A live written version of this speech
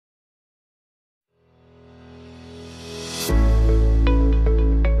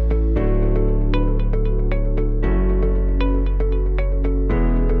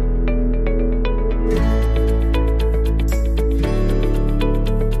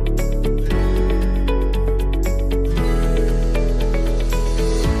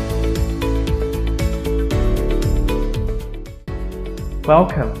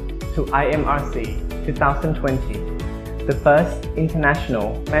Welcome to IMRC 2020, the first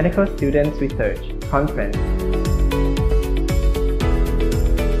International Medical Students Research Conference.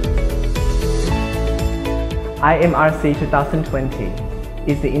 IMRC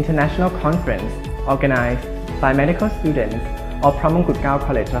 2020 is the international conference organized by medical students of Pramongkutgao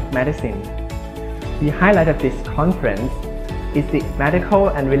College of Medicine. The highlight of this conference is the Medical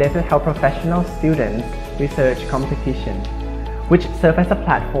and Related Health Professional Students Research Competition, which serves as a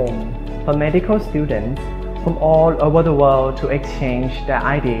platform for medical students from all over the world to exchange their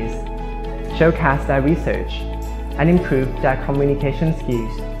ideas, showcase their research, and improve their communication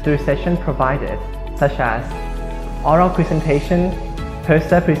skills through sessions provided such as oral presentation,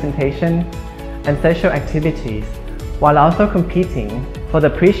 poster presentation, and social activities, while also competing for the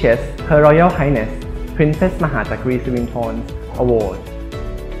precious Her Royal Highness Princess Mahajakri Sirinthorn's Award.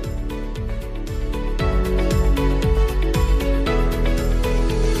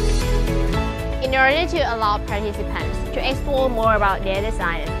 In order to allow participants to explore more about data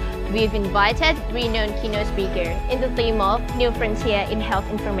science, we've invited renowned keynote speakers in the theme of New Frontier in Health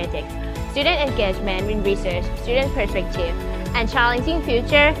Informatics, Student Engagement in Research, Student Perspective, and Challenging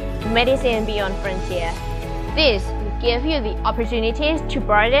Future, Medicine Beyond Frontier. This will give you the opportunities to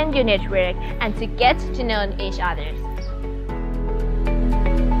broaden your network and to get to know each other.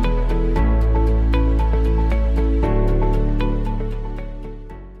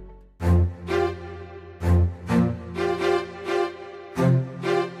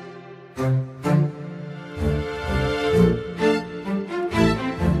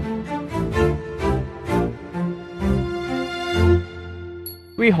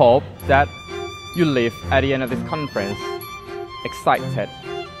 We hope that you leave at the end of this conference excited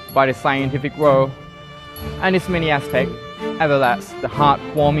by the scientific world and its many aspects, as well as the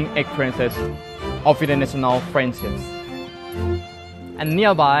heartwarming experiences of international friendships. And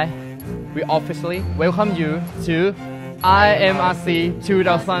nearby, we officially welcome you to IMRC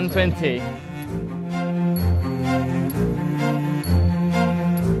 2020.